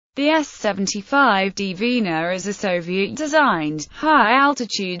The S-75 Dvina is a Soviet-designed,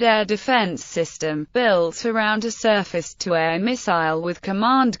 high-altitude air defense system, built around a surface-to-air missile with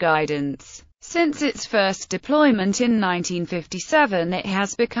command guidance. Since its first deployment in 1957, it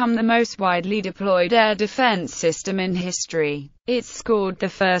has become the most widely deployed air defense system in history. It scored the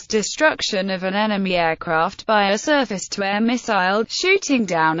first destruction of an enemy aircraft by a surface-to-air missile, shooting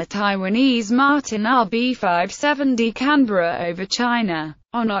down a Taiwanese Martin RB-570 Canberra over China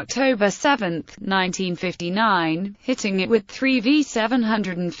on October 7, 1959, hitting it with 3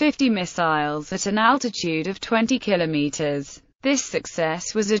 V-750 missiles at an altitude of 20 kilometers. This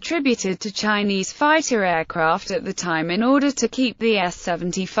success was attributed to Chinese fighter aircraft at the time in order to keep the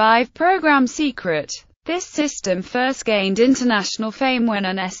S-75 program secret. This system first gained international fame when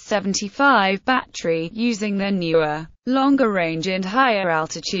an S-75 battery, using the newer, longer-range and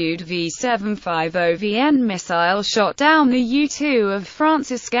higher-altitude V-750VN missile, shot down the U-2 of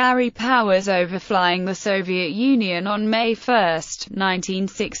France's Gary Powers overflying the Soviet Union on May 1,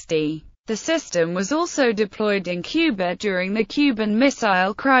 1960. The system was also deployed in Cuba during the Cuban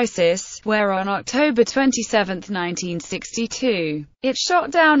Missile Crisis, where on October 27, 1962, it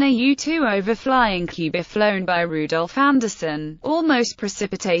shot down a U-2 overflying Cuba flown by Rudolf Anderson, almost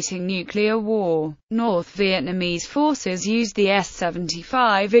precipitating nuclear war. North Vietnamese forces used the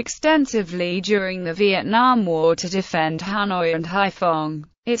S-75 extensively during the Vietnam War to defend Hanoi and Haiphong.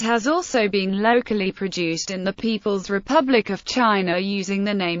 It has also been locally produced in the People's Republic of China using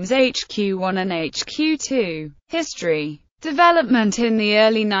the names HQ-1 and HQ-2. History. Development. In the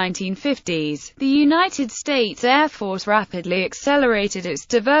early 1950s, the United States Air Force rapidly accelerated its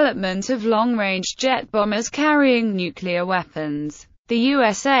development of long-range jet bombers carrying nuclear weapons. The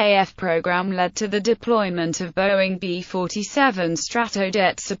USAF program led to the deployment of Boeing B-47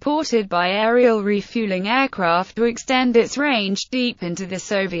 Stratojet supported by aerial refueling aircraft to extend its range deep into the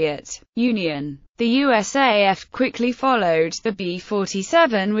Soviet Union. The USAF quickly followed the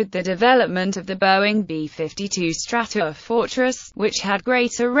B-47 with the development of the Boeing B-52 Stratofortress, which had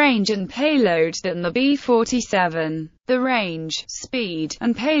greater range and payload than the B-47. The range, speed,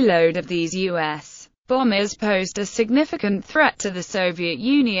 and payload of these U.S. bombers posed a significant threat to the Soviet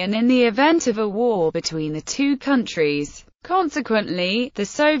Union in the event of a war between the two countries. Consequently, the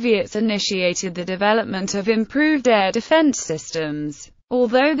Soviets initiated the development of improved air defense systems.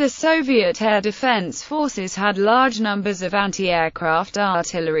 Although the Soviet air defense forces had large numbers of anti-aircraft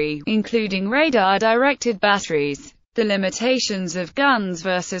artillery, including radar-directed batteries, the limitations of guns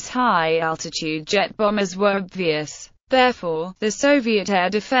versus high-altitude jet bombers were obvious. Therefore, the Soviet Air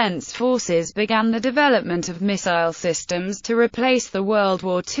Defense Forces began the development of missile systems to replace the World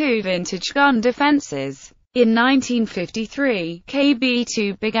War II vintage gun defenses. In 1953,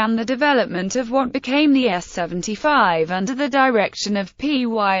 KB-2 began the development of what became the S-75 under the direction of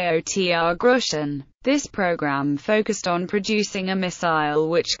Pyotr Grushin. This program focused on producing a missile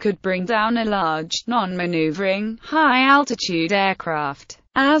which could bring down a large, non-maneuvering, high-altitude aircraft.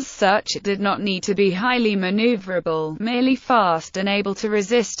 As such, it did not need to be highly maneuverable, merely fast and able to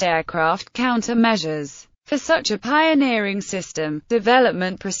resist aircraft countermeasures. For such a pioneering system,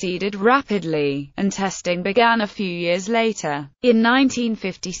 development proceeded rapidly, and testing began a few years later. In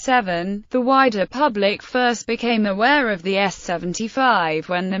 1957, the wider public first became aware of the S-75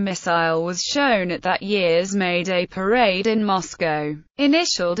 when the missile was shown at that year's May Day parade in Moscow.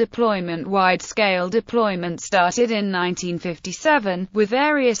 Initial deployment. Wide-scale deployment started in 1957, with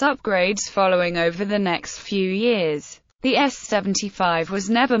various upgrades following over the next few years. The S-75 was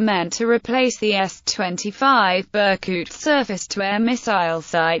never meant to replace the S-25 Berkut surface-to-air missile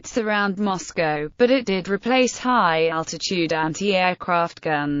sites around Moscow, but it did replace high-altitude anti-aircraft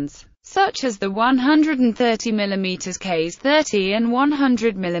guns, such as the 130mm Ks-30 and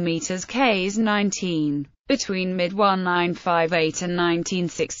 100mm Ks-19. Between mid-1958 and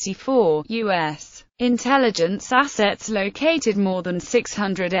 1964, U.S. intelligence assets located more than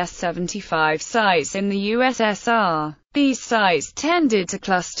 600 S-75 sites in the USSR. These sites tended to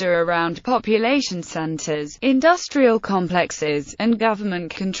cluster around population centers, industrial complexes, and government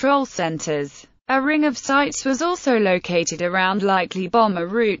control centers. A ring of sites was also located around likely bomber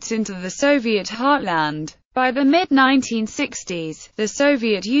routes into the Soviet heartland. By the mid-1960s, the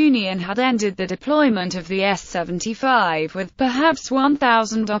Soviet Union had ended the deployment of the S-75 with perhaps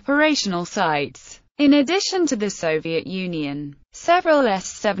 1,000 operational sites. In addition to the Soviet Union, several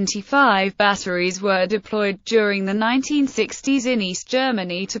S-75 batteries were deployed during the 1960s in East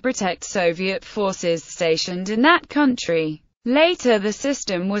Germany to protect Soviet forces stationed in that country. Later the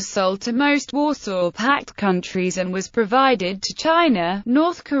system was sold to most Warsaw Pact countries and was provided to China,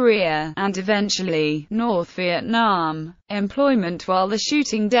 North Korea, and eventually, North Vietnam. Employment. While the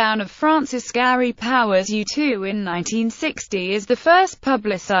shooting down of Francis Gary Powers U-2 in 1960 is the first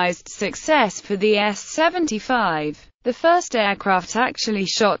publicized success for the S-75, the first aircraft actually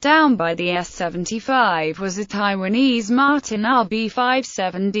shot down by the S-75 was a Taiwanese Martin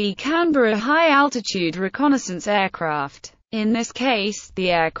RB-57D Canberra high-altitude reconnaissance aircraft. In this case,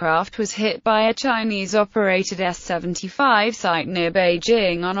 the aircraft was hit by a Chinese-operated S-75 site near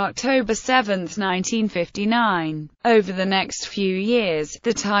Beijing on October 7, 1959. Over the next few years,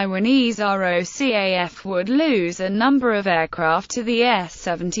 the Taiwanese ROCAF would lose a number of aircraft to the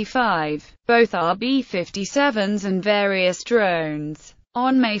S-75, both RB-57s and various drones.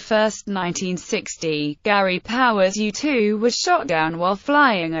 On May 1, 1960, Gary Powers U-2 was shot down while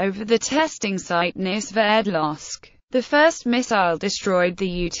flying over the testing site near Sverdlovsk. The first missile destroyed the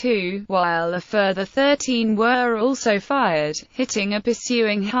U-2, while a further 13 were also fired, hitting a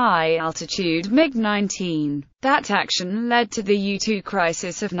pursuing high-altitude MiG-19. That action led to the U-2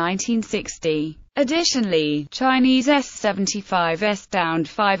 crisis of 1960. Additionally, Chinese S-75s downed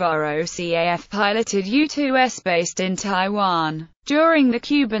 5 ROCAF-piloted U-2s based in Taiwan. During the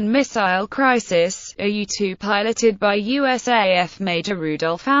Cuban Missile Crisis, a U-2 piloted by USAF Major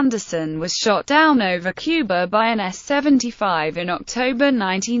Rudolph Anderson was shot down over Cuba by an S-75 in October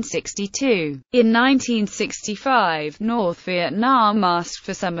 1962. In 1965, North Vietnam asked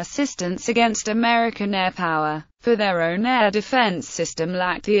for some assistance against American air power, for their own air defense system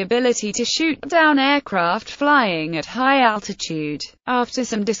lacked the ability to shoot down aircraft flying at high altitude. After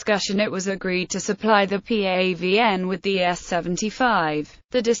some discussion it was agreed to supply the PAVN with the S-75.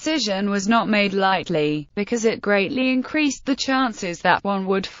 The decision was not made lightly, because it greatly increased the chances that one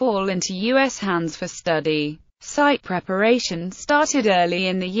would fall into U.S. hands for study. Site preparation started early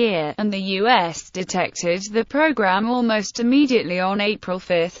in the year, and the U.S. detected the program almost immediately on April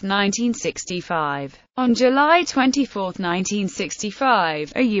 5, 1965. On July 24,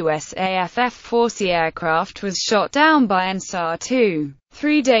 1965, a USAF F-40 aircraft was shot down by NSAR-2.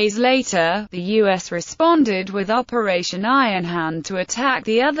 3 days later, the U.S. responded with Operation Iron Hand to attack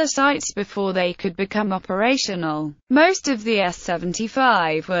the other sites before they could become operational. Most of the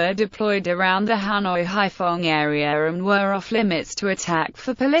S-75 were deployed around the Hanoi-Haiphong area and were off-limits to attack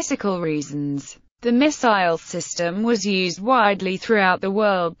for political reasons. The missile system was used widely throughout the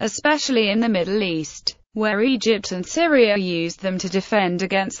world, especially in the Middle East, where Egypt and Syria used them to defend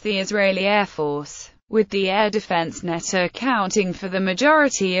against the Israeli Air Force, with the air defense net accounting for the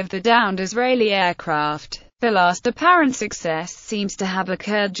majority of the downed Israeli aircraft. The last apparent success seems to have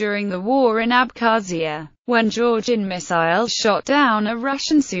occurred during the war in Abkhazia, when Georgian missiles shot down a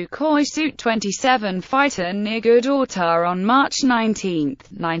Russian Sukhoi Su-27 fighter near Gudautar on March 19,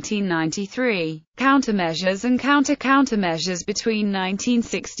 1993. Countermeasures and countermeasures. Between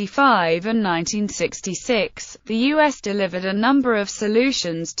 1965 and 1966, the U.S. delivered a number of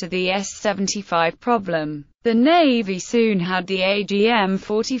solutions to the S-75 problem. The Navy soon had the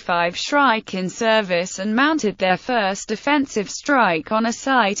AGM-45 Shrike in service and mounted their first offensive strike on a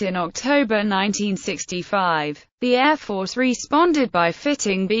site in October 1965. The Air Force responded by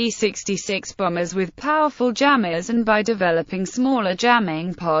fitting B-66 bombers with powerful jammers and by developing smaller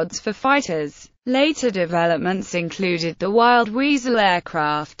jamming pods for fighters. Later developments included the Wild Weasel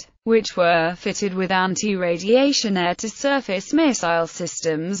aircraft, which were fitted with anti-radiation air-to-surface missile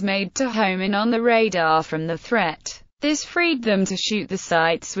systems made to home in on the radar from the threat. This freed them to shoot the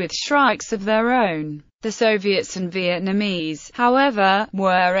sites with Shrikes of their own. The Soviets and Vietnamese, however,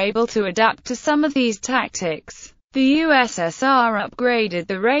 were able to adapt to some of these tactics. The USSR upgraded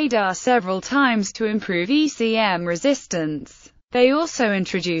the radar several times to improve ECM resistance. They also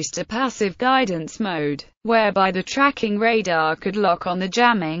introduced a passive guidance mode, whereby the tracking radar could lock on the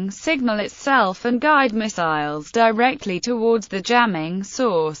jamming signal itself and guide missiles directly towards the jamming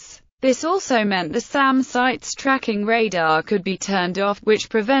source. This also meant the SAM site's tracking radar could be turned off, which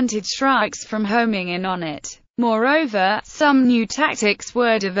prevented Shrikes from homing in on it. Moreover, some new tactics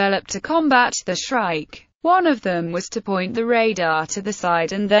were developed to combat the Shrike. One of them was to point the radar to the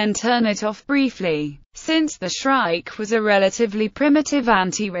side and then turn it off briefly. Since the Shrike was a relatively primitive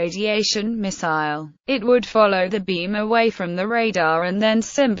anti-radiation missile, it would follow the beam away from the radar and then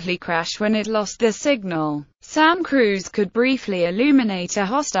simply crash when it lost the signal. SAM crews could briefly illuminate a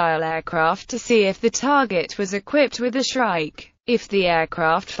hostile aircraft to see if the target was equipped with a Shrike. If the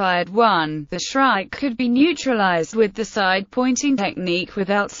aircraft fired one, the Shrike could be neutralized with the side-pointing technique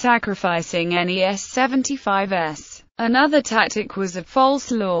without sacrificing any S-75s. Another tactic was a false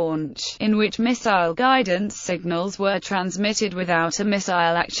launch, in which missile guidance signals were transmitted without a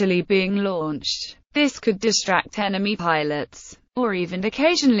missile actually being launched. This could distract enemy pilots, or even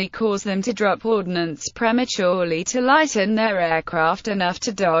occasionally cause them to drop ordnance prematurely to lighten their aircraft enough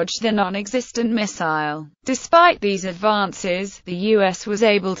to dodge the non-existent missile. Despite these advances, the U.S. was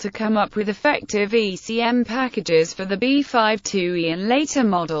able to come up with effective ECM packages for the B-52E and later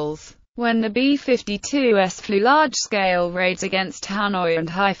models. When the B-52S flew large-scale raids against Hanoi and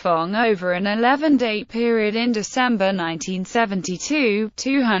Haiphong over an 11-day period in December 1972,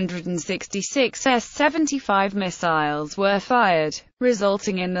 266 S-75 missiles were fired,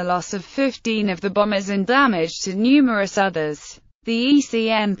 resulting in the loss of 15 of the bombers and damage to numerous others. The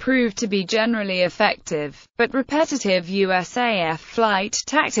ECM proved to be generally effective, but repetitive USAF flight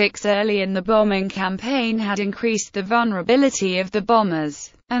tactics early in the bombing campaign had increased the vulnerability of the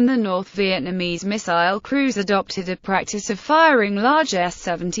bombers, and the North Vietnamese missile crews adopted a practice of firing large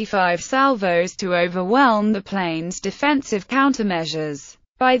S-75 salvos to overwhelm the plane's defensive countermeasures.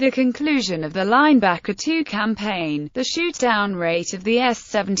 By the conclusion of the Linebacker II campaign, the shoot-down rate of the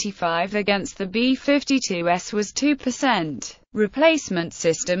S-75 against the B-52S was 2%. Replacement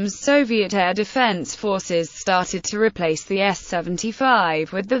systems. Soviet air defense forces started to replace the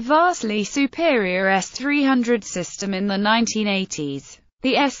S-75 with the vastly superior S-300 system in the 1980s.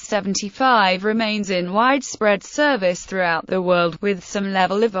 The S-75 remains in widespread service throughout the world, with some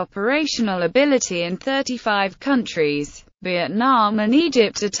level of operational ability in 35 countries. Vietnam and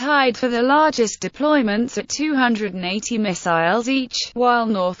Egypt are tied for the largest deployments at 280 missiles each, while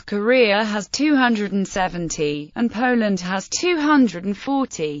North Korea has 270, and Poland has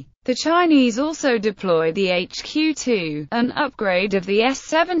 240. The Chinese also deploy the HQ-2, an upgrade of the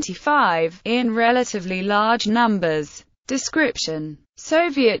S-75, in relatively large numbers. Description: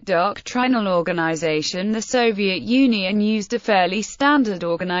 Soviet doctrinal organization. The Soviet Union used a fairly standard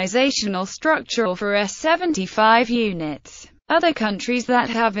organizational structure for S-75 units. Other countries that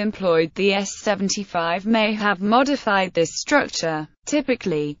have employed the S-75 may have modified this structure.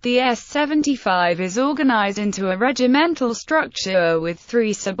 Typically, the S-75 is organized into a regimental structure with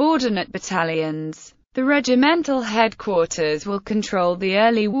 3 subordinate battalions. The regimental headquarters will control the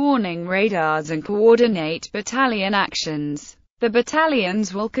early warning radars and coordinate battalion actions. The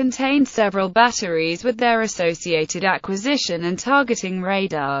battalions will contain several batteries with their associated acquisition and targeting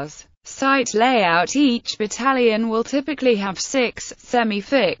radars. Site layout: each battalion will typically have 6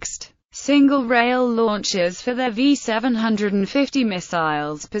 semi-fixed single-rail launchers for their V-750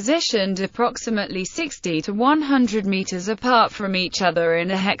 missiles, positioned approximately 60 to 100 meters apart from each other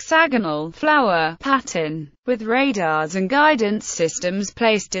in a hexagonal flower pattern, with radars and guidance systems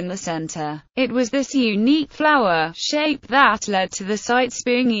placed in the center. It was this unique flower shape that led to the sites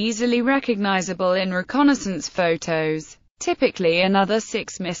being easily recognizable in reconnaissance photos. Typically, another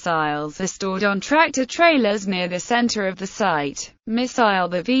 6 missiles are stored on tractor-trailers near the center of the site. Missile: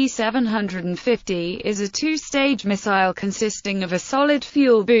 the V-750 is a 2-stage missile consisting of a solid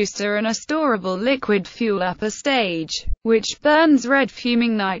fuel booster and a storable liquid fuel upper stage, which burns red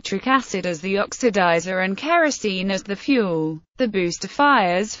fuming nitric acid as the oxidizer and kerosene as the fuel. The booster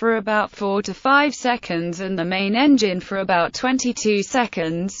fires for about 4 to 5 seconds and the main engine for about 22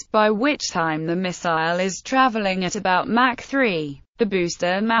 seconds, by which time the missile is traveling at about Mach 3. The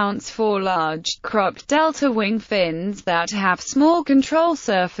booster mounts 4 large, cropped delta wing fins that have small control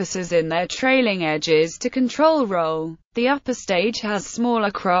surfaces in their trailing edges to control roll. The upper stage has smaller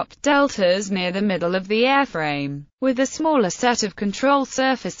cropped deltas near the middle of the airframe, with a smaller set of control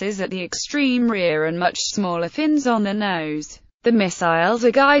surfaces at the extreme rear and much smaller fins on the nose. The missiles are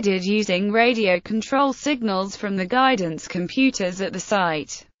guided using radio control signals from the guidance computers at the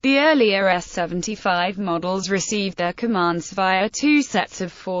site. The earlier S-75 models received their commands via 2 sets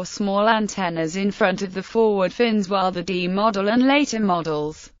of 4 small antennas in front of the forward fins, while the D model and later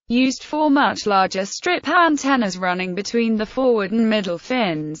models used 4 much larger strip antennas running between the forward and middle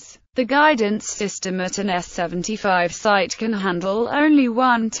fins. The guidance system at an S-75 site can handle only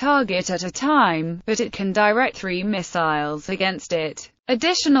 1 target at a time, but it can direct 3 missiles against it.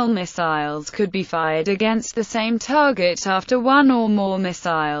 Additional missiles could be fired against the same target after 1 or more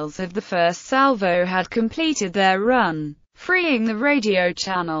missiles of the first salvo had completed their run, freeing the radio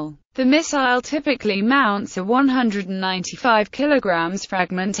channel. The missile typically mounts a 195 kg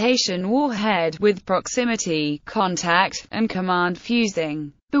fragmentation warhead with proximity, contact, and command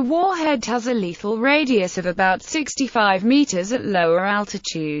fusing. The warhead has a lethal radius of about 65 meters at lower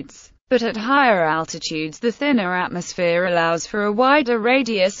altitudes, but at higher altitudes the thinner atmosphere allows for a wider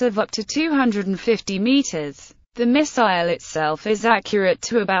radius of up to 250 meters. The missile itself is accurate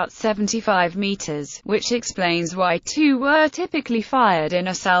to about 75 meters, which explains why two were typically fired in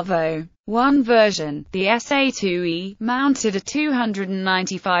a salvo. One version, the SA-2E, mounted a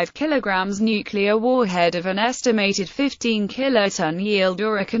 295 kg nuclear warhead of an estimated 15 kiloton yield,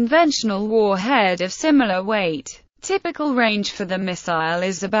 or a conventional warhead of similar weight. Typical range for the missile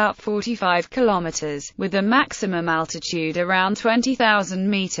is about 45 kilometers, with a maximum altitude around 20,000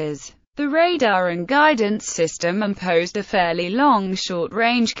 meters. The radar and guidance system imposed a fairly long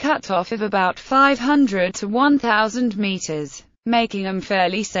short-range cutoff of about 500 to 1,000 meters, making them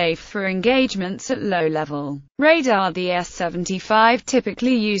fairly safe for engagements at low level. Radar. The S-75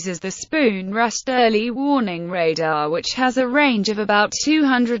 typically uses the spoon rust early warning radar, which has a range of about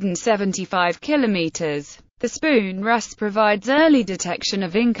 275 kilometers. The spoon rust provides early detection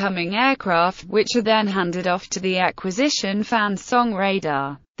of incoming aircraft, which are then handed off to the acquisition fan-song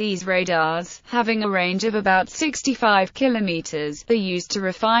radar. These radars, having a range of about 65 kilometers, are used to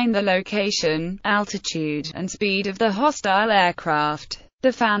refine the location, altitude, and speed of the hostile aircraft.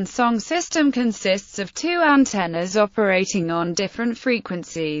 The fan-song system consists of two antennas operating on different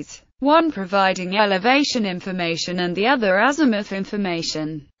frequencies, one providing elevation information and the other azimuth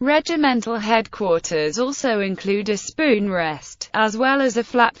information. Regimental headquarters also include a spoon rest, as well as a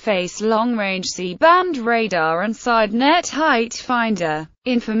flat-face long-range C-band radar and side net height finder.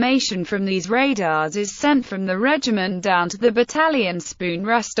 Information from these radars is sent from the regiment down to the battalion spoon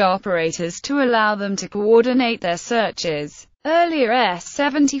rest operators to allow them to coordinate their searches. Earlier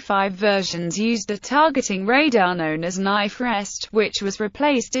S-75 versions used a targeting radar known as knife rest, which was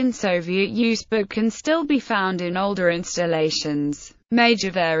replaced in Soviet use but can still be found in older installations.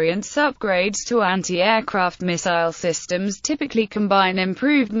 Major variants upgrades to anti-aircraft missile systems typically combine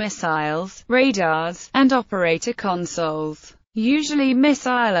improved missiles, radars, and operator consoles. Usually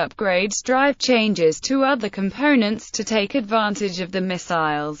missile upgrades drive changes to other components to take advantage of the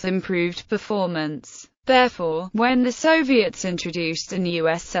missile's improved performance. Therefore, when the Soviets introduced a new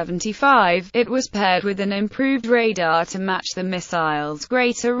S-75, it was paired with an improved radar to match the missile's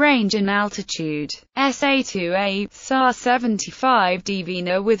greater range and altitude. SA-2A, S-75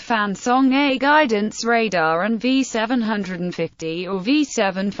 Dvina with fan-song A guidance radar and V-750 or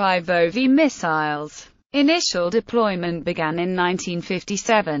V-750V missiles. Initial deployment began in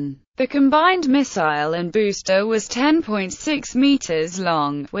 1957. The combined missile and booster was 10.6 meters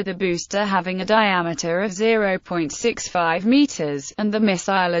long, with a booster having a diameter of 0.65 meters, and the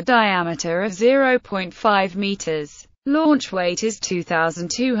missile a diameter of 0.5 meters. Launch weight is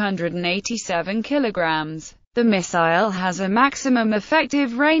 2,287 kilograms. The missile has a maximum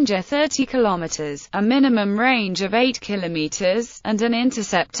effective range of 30 kilometers, a minimum range of 8 kilometers, and an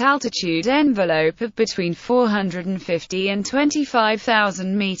intercept altitude envelope of between 450 and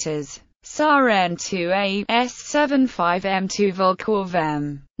 25,000 meters. SAR-N2A, S-75M2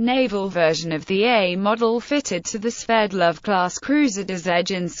 Volkov-M. Naval version of the A model fitted to the Sverdlov-class cruiser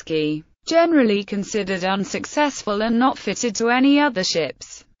Dzerzhinsky. Generally considered unsuccessful and not fitted to any other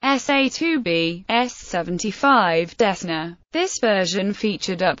ships. SA-2B, S-75 Desna. This version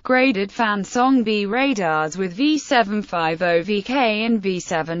featured upgraded fan-song B radars with V-750VK and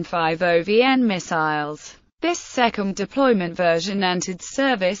V-750VN missiles. This second deployment version entered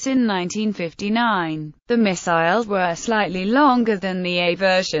service in 1959. The missiles were slightly longer than the A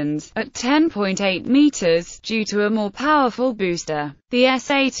versions, at 10.8 meters, due to a more powerful booster. The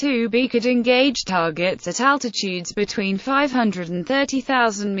SA-2B could engage targets at altitudes between 500 and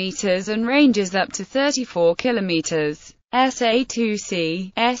 30,000 meters and ranges up to 34 kilometers.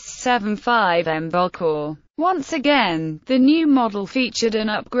 SA-2C, S-75M Volkov. Once again, the new model featured an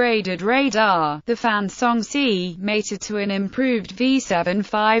upgraded radar, the fan-song C, mated to an improved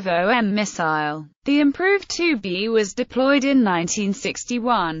V-750M missile. The improved 2B was deployed in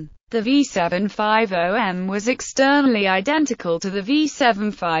 1961. The V-750M was externally identical to the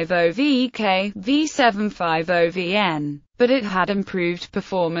V-750VK, V-750VN, but it had improved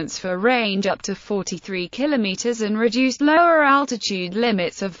performance for range up to 43 kilometers and reduced lower altitude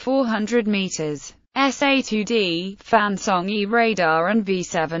limits of 400 meters. SA-2D, fan-song E radar and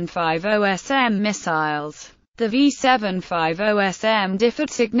V-750SM missiles. The V-750SM differed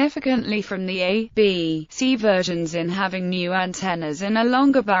significantly from the A, B, C versions in having new antennas and a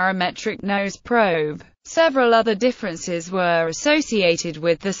longer barometric nose probe. Several other differences were associated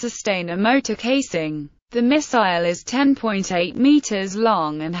with the sustainer motor casing. The missile is 10.8 meters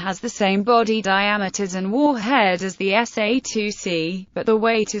long and has the same body diameters and warhead as the SA-2C, but the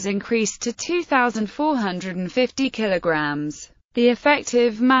weight is increased to 2,450 kilograms. The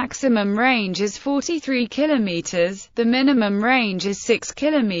effective maximum range is 43 kilometers, the minimum range is 6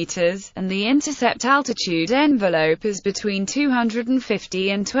 kilometers, and the intercept altitude envelope is between 250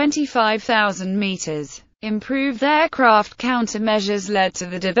 and 25,000 meters. Improved aircraft countermeasures led to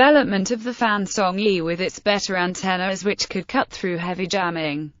the development of the Fansong-E with its better antennas which could cut through heavy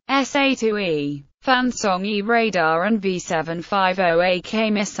jamming. SA-2E, Fansong-E radar and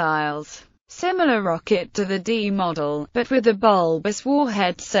V-750AK missiles. Similar rocket to the D model, but with a bulbous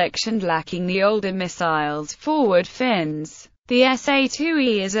warhead section lacking the older missile's forward fins. The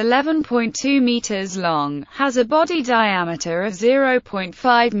SA-2E is 11.2 meters long, has a body diameter of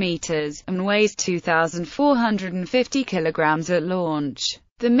 0.5 meters, and weighs 2,450 kilograms at launch.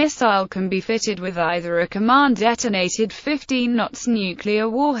 The missile can be fitted with either a command-detonated 15 knots nuclear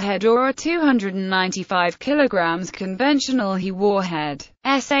warhead or a 295 kilograms conventional He warhead.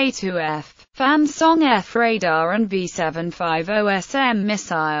 SA-2F, Fansong-F radar and V-750SM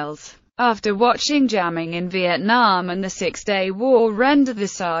missiles. After watching jamming in Vietnam and the Six-Day War rendered the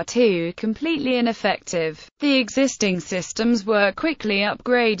SA-2 completely ineffective, the existing systems were quickly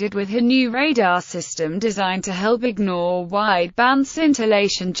upgraded with a new radar system designed to help ignore wideband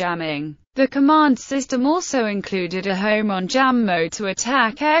scintillation jamming. The command system also included a home-on-jam mode to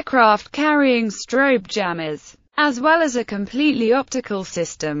attack aircraft carrying strobe jammers, as well as a completely optical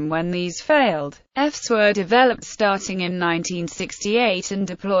system when these failed. Fs were developed starting in 1968 and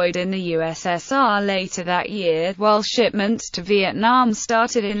deployed in the USSR later that year, while shipments to Vietnam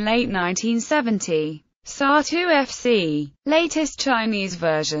started in late 1970. SA-2FC, latest Chinese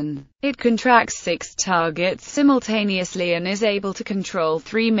version. It can track 6 targets simultaneously and is able to control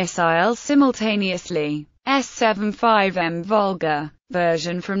 3 missiles simultaneously. S-75M Volga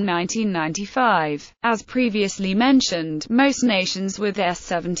version from 1995. As previously mentioned, most nations with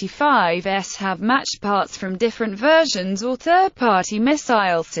S-75s have matched parts from different versions or third-party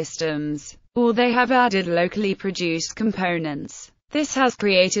missile systems, or they have added locally produced components. This has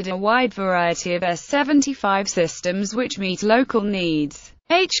created a wide variety of S-75 systems which meet local needs.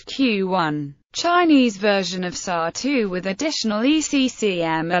 HQ-1, Chinese version of SA-2 with additional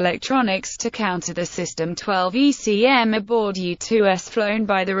ECCM electronics to counter the System 12 ECM aboard U-2S flown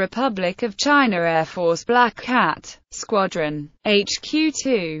by the Republic of China Air Force Black Cat Squadron.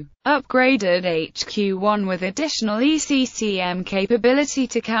 HQ-2, upgraded HQ-1 with additional ECCM capability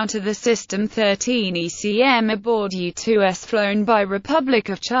to counter the System 13 ECM aboard U-2S flown by Republic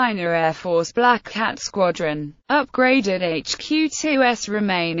of China Air Force Black Cat Squadron. Upgraded HQ-2s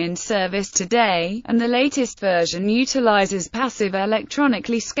remain in service today, and the latest version utilizes passive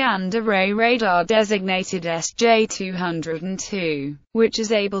electronically scanned array radar designated SJ-202, which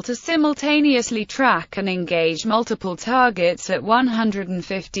is able to simultaneously track and engage multiple targets at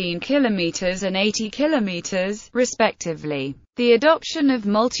 115 kilometers and 80 kilometers, respectively. The adoption of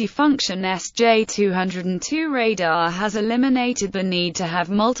multifunction SJ-202 radar has eliminated the need to have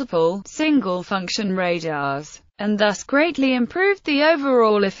multiple, single-function radars, and thus greatly improved the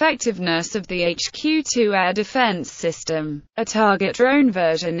overall effectiveness of the HQ-2 air defense system. A target drone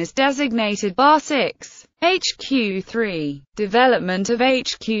version is designated BAR-6. HQ-3, development of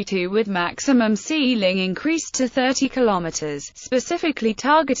HQ-2 with maximum ceiling increased to 30 kilometers, specifically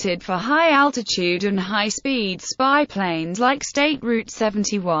targeted for high altitude and high-speed spy planes like State Route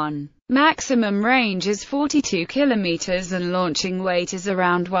 71. Maximum range is 42 kilometers and launching weight is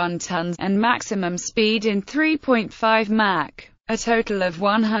around 1 ton, and maximum speed in 3.5 Mach. A total of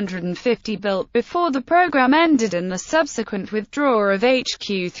 150 built before the program ended and the subsequent withdrawal of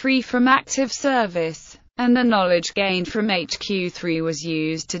HQ-3 from active service, and the knowledge gained from HQ-3 was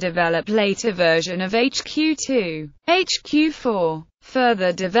used to develop later version of HQ-2. HQ-4,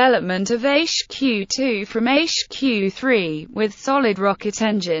 further development of HQ-2 from HQ-3 with solid rocket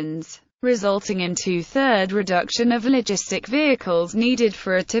engines, resulting in 2/3 reduction of logistic vehicles needed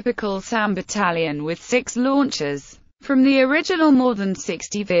for a typical SAM battalion with 6 launchers. From the original more than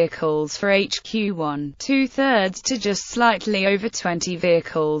 60 vehicles for HQ-1, 2/3 to just slightly over 20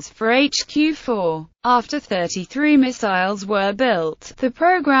 vehicles for HQ-4. After 33 missiles were built, the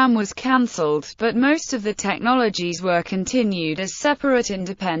program was cancelled, but most of the technologies were continued as separate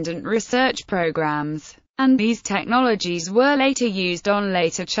independent research programs, and these technologies were later used on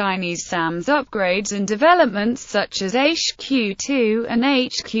later Chinese SAMs upgrades and developments such as HQ-2 and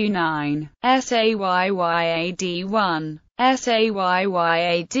HQ-9. SAYYAD-1.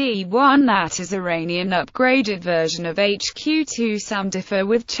 SAYYAD-1 That is Iranian upgraded version of HQ-2 SAM differ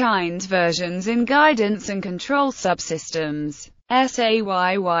with China's versions in guidance and control subsystems.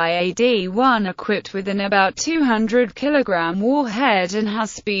 SAYYAD-1 equipped with an about 200 kg warhead and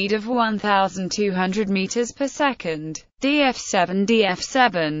has speed of 1,200 meters per second. DF-7,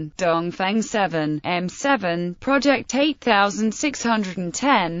 DF-7, Dongfeng 7, M7, Project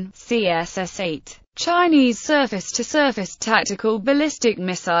 8610, CSS-8. Chinese surface-to-surface tactical ballistic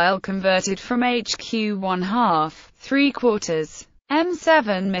missile converted from HQ-1/2, 3/4.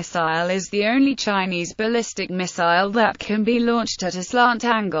 M7 missile is the only Chinese ballistic missile that can be launched at a slant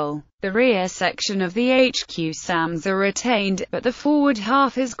angle. The rear section of the HQ SAMs are retained, but the forward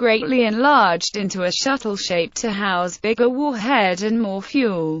half is greatly enlarged into a shuttle shape to house bigger warhead and more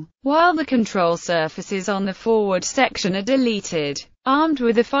fuel, while the control surfaces on the forward section are deleted. Armed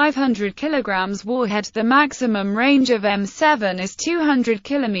with a 500 kg warhead, the maximum range of M7 is 200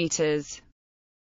 km.